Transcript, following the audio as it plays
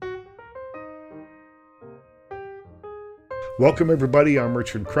Welcome everybody, I'm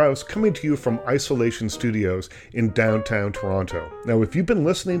Richard Krause, coming to you from Isolation Studios in downtown Toronto. Now, if you've been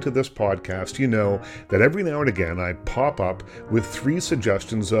listening to this podcast, you know that every now and again I pop up with 3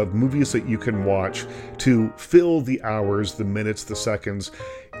 suggestions of movies that you can watch to fill the hours, the minutes, the seconds,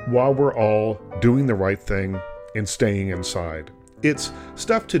 while we're all doing the right thing and staying inside. It's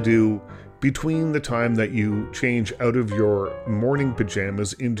stuff to do between the time that you change out of your morning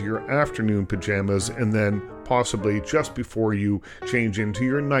pajamas into your afternoon pajamas, and then possibly just before you change into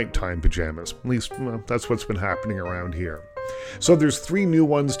your nighttime pajamas. At least, that's what's been happening around here. So there's 3 new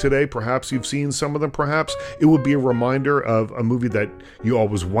ones today. Perhaps you've seen some of them. Perhaps it would be a reminder of a movie that you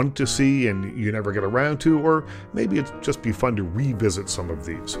always want to see and you never get around to, or maybe it'd just be fun to revisit some of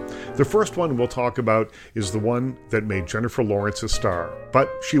these. The first one we'll talk about is the one that made Jennifer Lawrence a star. But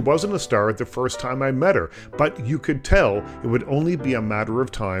she wasn't a star the first time I met her, but you could tell it would only be a matter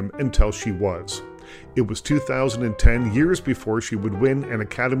of time until she was. It was 2010, years before she would win an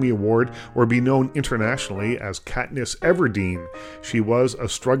Academy Award or be known internationally as Katniss Everdeen. She was a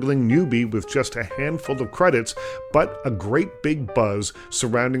struggling newbie with just a handful of credits, but a great big buzz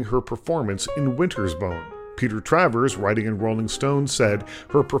surrounding her performance in Winter's Bone. Peter Travers, writing in Rolling Stone, said,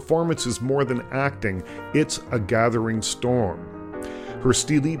 "Her performance is more than acting, it's a gathering storm." Her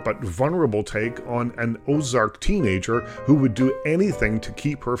steely but vulnerable take on an Ozark teenager who would do anything to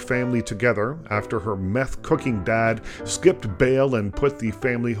keep her family together after her meth-cooking dad skipped bail and put the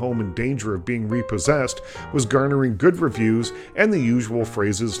family home in danger of being repossessed was garnering good reviews, and the usual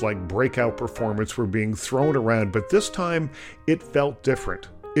phrases like breakout performance were being thrown around, but this time it felt different.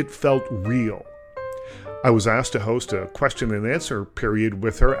 It felt real. I was asked to host a question and answer period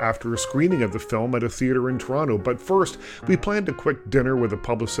with her after a screening of the film at a theater in Toronto, but first we planned a quick dinner with a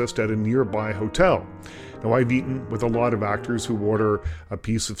publicist at a nearby hotel. Now, I've eaten with a lot of actors who order a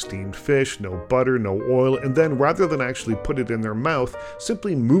piece of steamed fish, no butter, no oil, and then rather than actually put it in their mouth,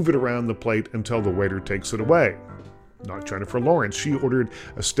 simply move it around the plate until the waiter takes it away. Not Jennifer Lawrence. She ordered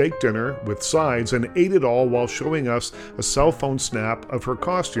a steak dinner with sides and ate it all while showing us a cell phone snap of her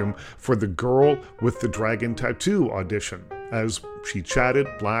costume for the Girl with the Dragon Tattoo audition. As she chatted,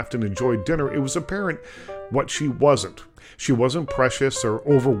 laughed, and enjoyed dinner, it was apparent what she wasn't. She wasn't precious or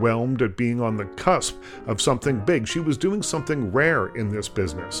overwhelmed at being on the cusp of something big. She was doing something rare in this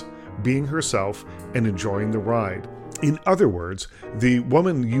business, being herself and enjoying the ride. In other words, the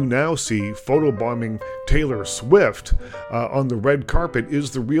woman you now see photobombing Taylor Swift on the red carpet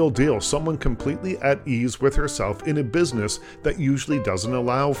is the real deal, someone completely at ease with herself in a business that usually doesn't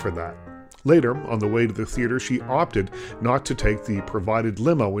allow for that. Later, on the way to the theater, she opted not to take the provided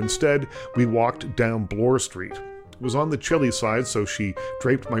limo. Instead, we walked down Bloor Street. It was on the chilly side, so she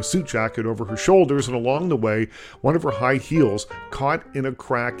draped my suit jacket over her shoulders, and along the way, one of her high heels caught in a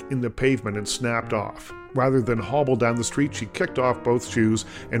crack in the pavement and snapped off. Rather than hobble down the street, she kicked off both shoes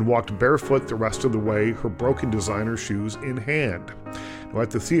and walked barefoot the rest of the way, her broken designer shoes in hand. Now,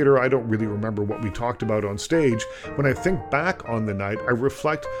 at the theater, I don't really remember what we talked about on stage. When I think back on the night, I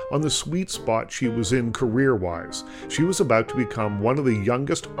reflect on the sweet spot she was in career-wise. She was about to become one of the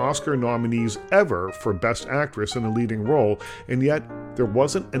youngest Oscar nominees ever for Best Actress in a leading role, and yet there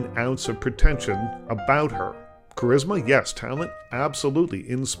wasn't an ounce of pretension about her. Charisma? Yes. Talent? Absolutely,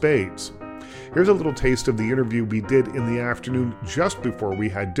 in spades. Here's a little taste of the interview we did in the afternoon just before we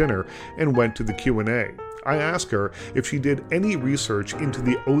had dinner and went to the Q&A. I asked her if she did any research into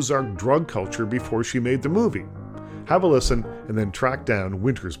the Ozark drug culture before she made the movie. Have a listen and then track down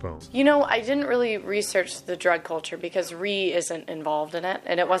Winter's Bone. You know, I didn't really research the drug culture because Ree isn't involved in it,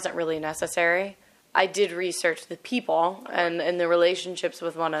 and it wasn't really necessary. I did research the people and the relationships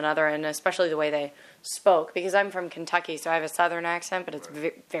with one another, and especially the way they spoke, because I'm from Kentucky, so I have a southern accent, but it's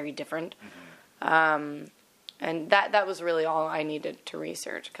very different. And that was really all I needed to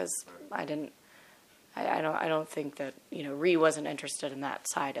research, because I don't think that, Ree wasn't interested in that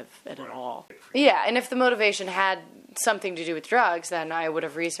side of it at all. Yeah, and if the motivation had something to do with drugs, then I would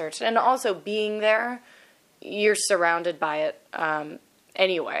have researched. And also being there, you're surrounded by it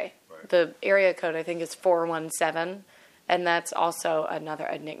anyway. Right. The area code, I think, is 417, and that's also a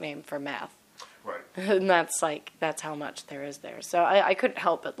nickname for meth. Right. And that's how much there is there. So I couldn't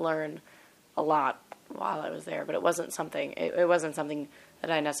help but learn a lot while I was there, but it wasn't something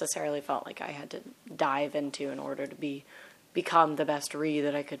that I necessarily felt like I had to dive into in order to become the best Ree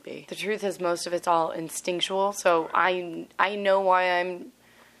that I could be. The truth is, most of it's all instinctual, so I know why I'm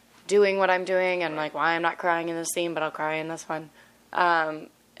doing what I'm doing and why I'm not crying in this scene, but I'll cry in this one.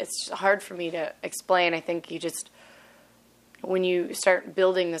 It's hard for me to explain. I think when you start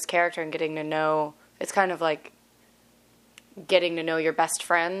building this character and getting to know, it's kind of like getting to know your best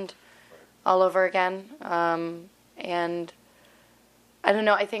friend all over again. And I don't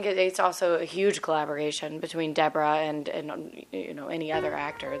know. I think it's also a huge collaboration between Deborah and any other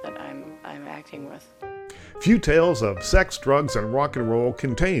actor that I'm acting with. Few tales of sex, drugs, and rock and roll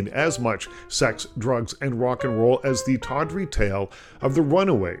contain as much sex, drugs, and rock and roll as the tawdry tale of the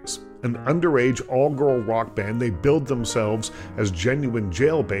Runaways, an underage all-girl rock band. They billed themselves as genuine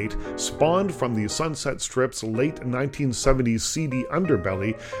jailbait, spawned from the Sunset Strip's late 1970s seedy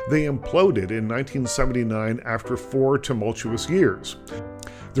underbelly. They imploded in 1979 after 4 tumultuous years.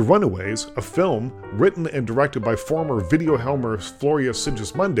 The Runaways, a film written and directed by former Video Helmer Floria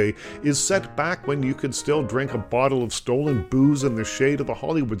Sigismondi, is set back when you could still drink a bottle of stolen booze in the shade of the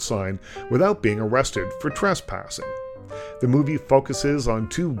Hollywood sign without being arrested for trespassing. The movie focuses on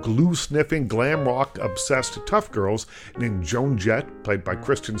 2 glue-sniffing, glam rock-obsessed tough girls named Joan Jett, played by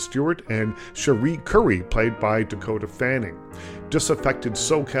Kristen Stewart, and Cherie Currie, played by Dakota Fanning. Disaffected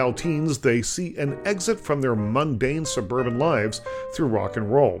SoCal teens, they see an exit from their mundane suburban lives through rock and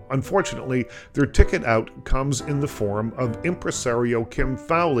roll. Unfortunately, their ticket out comes in the form of impresario Kim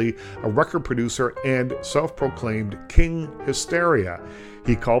Fowley, a record producer and self-proclaimed King Hysteria.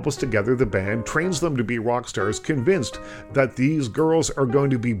 He cobbles together the band, trains them to be rock stars, convinced that these girls are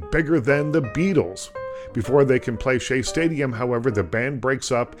going to be bigger than the Beatles. Before they can play Shea Stadium, however, the band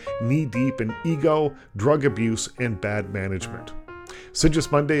breaks up, knee-deep in ego, drug abuse, and bad management.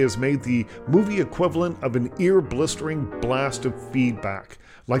 Sigismondi has made the movie equivalent of an ear-blistering blast of feedback.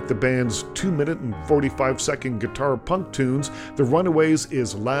 Like the band's 2-minute and 45-second guitar punk tunes, The Runaways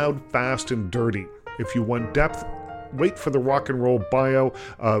is loud, fast, and dirty. If you want depth, wait for the rock and roll bio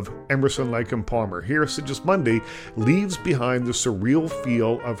of Emerson, Lake and Palmer. Here, Sigismondi leaves behind the surreal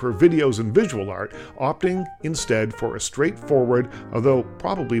feel of her videos and visual art, opting instead for a straightforward, although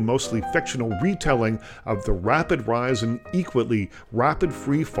probably mostly fictional, retelling of the rapid rise and equally rapid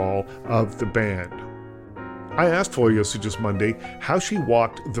free fall of the band. I asked Floria Sigismondi how she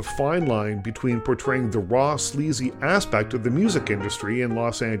walked the fine line between portraying the raw, sleazy aspect of the music industry in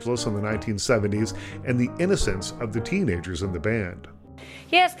Los Angeles in the 1970s and the innocence of the teenagers in the band.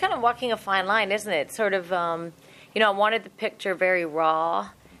 Yeah, it's kind of walking a fine line, isn't it? Sort of, I wanted the picture very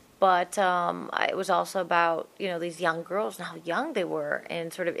raw, but it was also about, these young girls and how young they were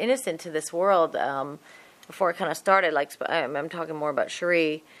and sort of innocent to this world before it kind of started. Like, I'm talking more about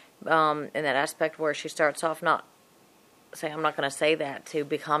Cherie. In that aspect where she starts off not saying, I'm not going to say that, to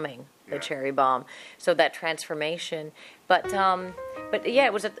becoming the cherry bomb. So that transformation. But yeah,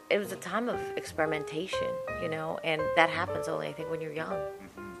 it was a time of experimentation, and that happens only, I think, when you're young.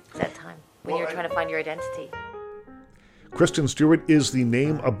 It's that time when you're trying to find your identity. Kristen Stewart is the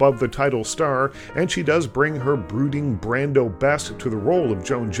name above the title star, and she does bring her brooding Brando best to the role of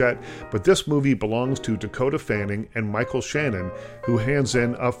Joan Jett, but this movie belongs to Dakota Fanning and Michael Shannon, who hands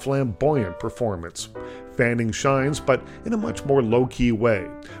in a flamboyant performance. Fanning shines, but in a much more low-key way.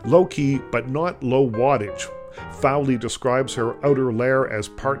 Low-key, but not low wattage. Fowley describes her outer lair as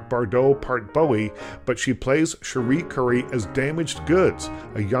part Bardot, part Bowie, but she plays Cherie Currie as damaged goods,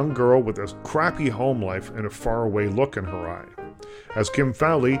 a young girl with a crappy home life and a faraway look in her eye. As Kim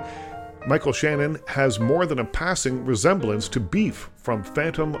Fowley, Michael Shannon has more than a passing resemblance to Beef from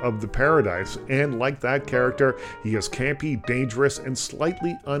Phantom of the Paradise, and like that character, he is campy, dangerous, and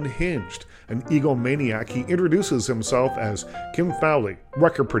slightly unhinged. An egomaniac, he introduces himself as Kim Fowley,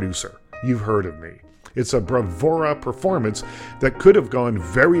 record producer. You've heard of me. It's a bravura performance that could have gone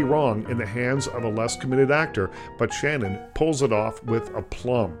very wrong in the hands of a less committed actor, but Shannon pulls it off with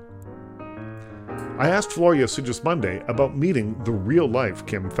aplomb. I asked Floria Sigismondi about meeting the real-life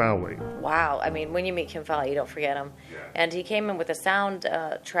Kim Fowley. Wow. I mean, when you meet Kim Fowley, you don't forget him. Yeah. And he came in with a sound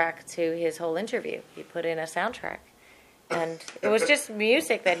track to his whole interview. He put in a soundtrack. And it was just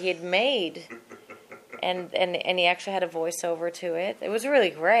music that he had made. And he actually had a voiceover to it. It was really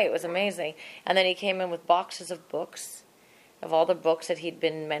great. It was amazing. And then he came in with boxes of books, of all the books that he'd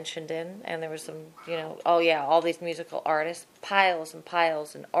been mentioned in. And there was some, all these musical artists, piles and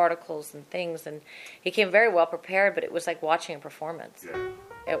piles and articles and things. And he came very well prepared, but it was like watching a performance. Yeah.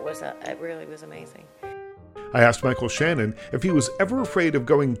 It really was amazing. I asked Michael Shannon if he was ever afraid of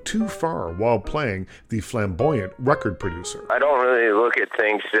going too far while playing the flamboyant record producer. I don't really look at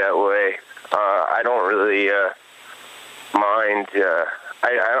things that way. I don't really mind.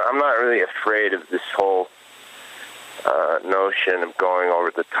 I'm not really afraid of this whole notion of going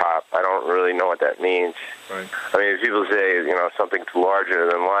over the top. I don't really know what that means. Right. I mean, if people say, something's larger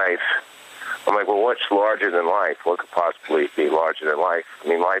than life, I'm like, well, what's larger than life? What could possibly be larger than life? I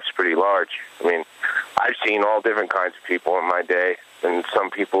mean, life's pretty large. I mean, I've seen all different kinds of people in my day, and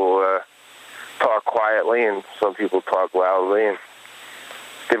some people talk quietly, and some people talk loudly, and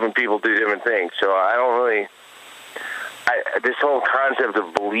different people do different things. So I this whole concept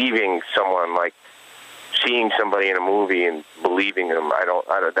of believing someone, like seeing somebody in a movie and believing them, I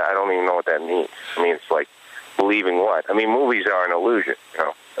don't even know what that means. I mean, it's like, believing what? I mean, movies are an illusion, you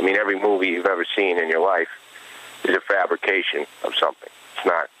know. I mean, every movie you've ever seen in your life is a fabrication of something. It's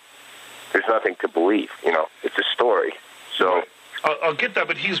not, there's nothing to believe, you know. It's a story. So right. I'll get that,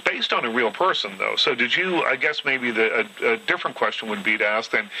 but he's based on a real person, though. So did you, I guess maybe a different question would be to ask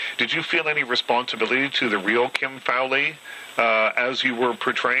then, did you feel any responsibility to the real Kim Fowley as you were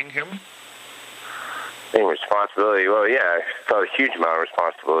portraying him? Any responsibility? Well, yeah, I felt a huge amount of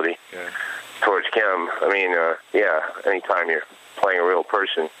responsibility towards Kim. I mean, anytime you're playing a real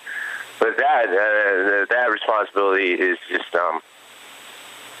person. But that responsibility is just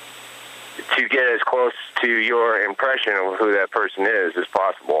to get as close to your impression of who that person is as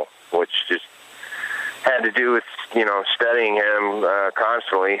possible, which just had to do with, you know, studying him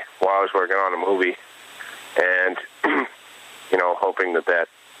constantly while I was working on the movie, and you know, hoping that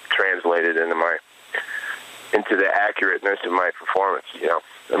translated into the accurateness of my performance. You know,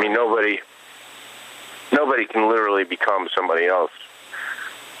 I mean, nobody can literally become somebody else,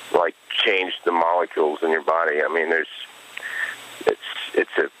 like change the molecules in your body. I mean,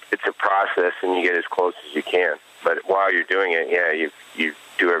 it's a process, and you get as close as you can. But while you're doing it, you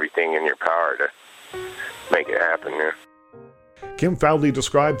do everything in your power to make it happen. Yeah. Kim Fowley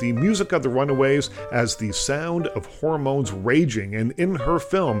described the music of The Runaways as the sound of hormones raging, and in her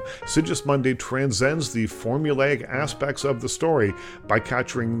film, Sigismundi transcends the formulaic aspects of the story by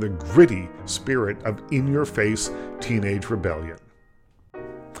capturing the gritty spirit of in-your-face teenage rebellion.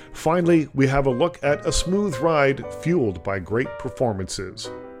 Finally, we have a look at a smooth ride fueled by great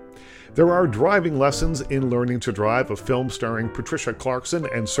performances. There are driving lessons in Learning to Drive, a film starring Patricia Clarkson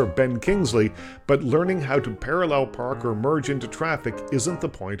and Sir Ben Kingsley, but learning how to parallel park or merge into traffic isn't the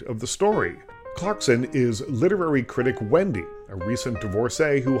point of the story. Clarkson is literary critic Wendy, a recent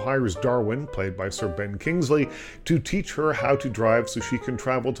divorcee who hires Darwin, played by Sir Ben Kingsley, to teach her how to drive so she can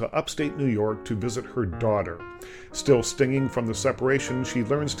travel to upstate New York to visit her daughter. Still stinging from the separation, she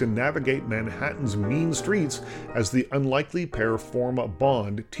learns to navigate Manhattan's mean streets as the unlikely pair form a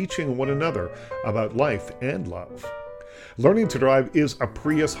bond, teaching one another about life and love. Learning to Drive is a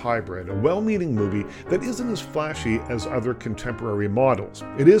Prius hybrid, a well-meaning movie that isn't as flashy as other contemporary models.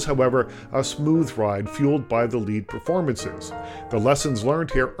 It is, however, a smooth ride fueled by the lead performances. The lessons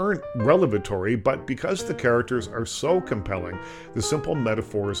learned here aren't revelatory, but because the characters are so compelling, the simple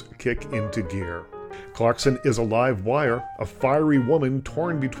metaphors kick into gear. Clarkson is a live wire, a fiery woman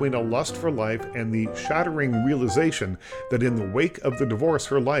torn between a lust for life and the shattering realization that in the wake of the divorce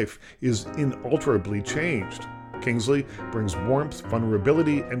her life is inalterably changed. Kingsley brings warmth,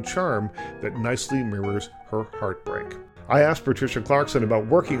 vulnerability, and charm that nicely mirrors her heartbreak. I asked Patricia Clarkson about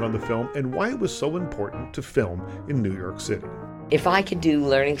working on the film and why it was so important to film in New York City. If I could do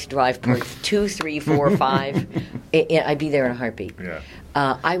Learning to Drive parts 2, 3, 4, 5, I'd be there in a heartbeat. Yeah.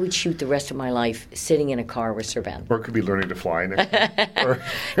 I would shoot the rest of my life sitting in a car with Sir Ben. Or it could be Learning to Fly next time.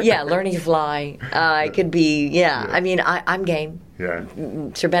 Yeah, Learning to Fly. It could be, I mean, I'm game. Yeah.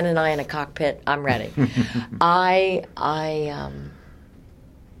 Sir Ben and I in a cockpit, I'm ready.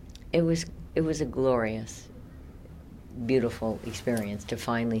 It was a glorious, beautiful experience to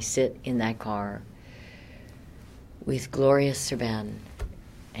finally sit in that car with glorious Sir Ben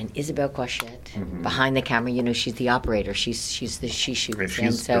and Isabelle Coixet behind the camera. You know, she's the operator. She shoots. And she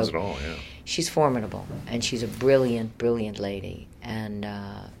does it all, yeah. She's formidable, and she's a brilliant, brilliant lady and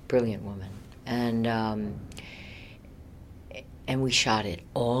brilliant woman. And we shot it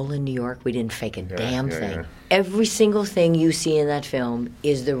all in New York. We didn't fake a damn thing. Yeah. Every single thing you see in that film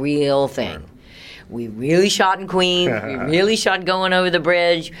is the real thing. Right. We really shot in Queens. We really shot going over the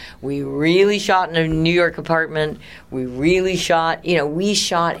bridge. We really shot in a New York apartment. We really shot, we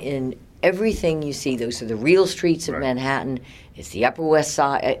shot in everything you see. Those are the real streets of Manhattan. It's the Upper West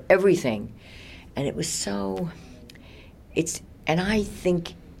Side, everything. And it was so, and I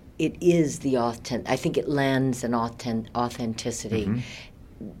think it is the I think it lends an authenticity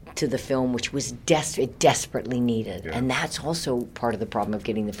to the film, which was desperately needed. Yeah. And that's also part of the problem of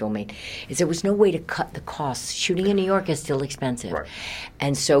getting the film made, is there was no way to cut the costs. Shooting in New York is still expensive. Right.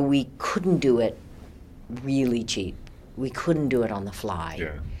 And so we couldn't do it really cheap. We couldn't do it on the fly.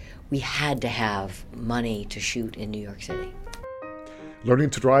 Yeah. We had to have money to shoot in New York City. Learning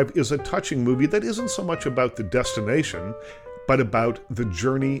to Drive is a touching movie that isn't so much about the destination, but about the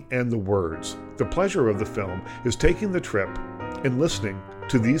journey and the words. The pleasure of the film is taking the trip and listening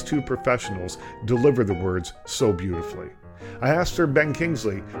to these two professionals deliver the words so beautifully. I asked Sir Ben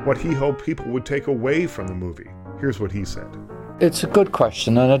Kingsley what he hoped people would take away from the movie. Here's what he said. It's a good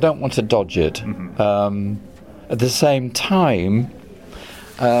question, and I don't want to dodge it. At the same time,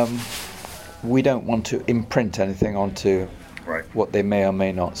 we don't want to imprint anything onto what they may or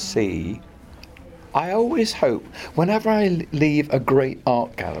may not see. I always hope, whenever I leave a great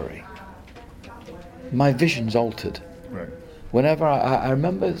art gallery, my vision's altered. Right. Whenever I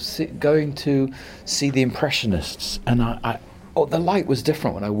remember going to see the Impressionists, and the light was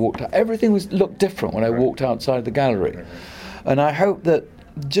different when I walked out. Everything looked different when I walked outside the gallery. And I hope that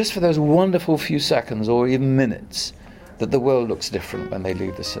just for those wonderful few seconds or even minutes, that the world looks different when they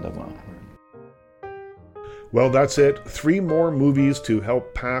leave the cinema. Well, that's it. 3 more movies to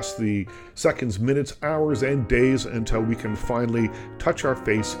help pass the seconds, minutes, hours, and days until we can finally touch our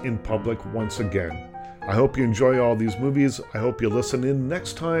face in public once again. I hope you enjoy all these movies. I hope you listen in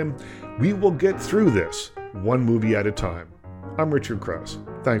next time. We will get through this one movie at a time. I'm Richard Krause.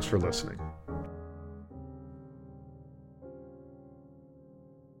 Thanks for listening.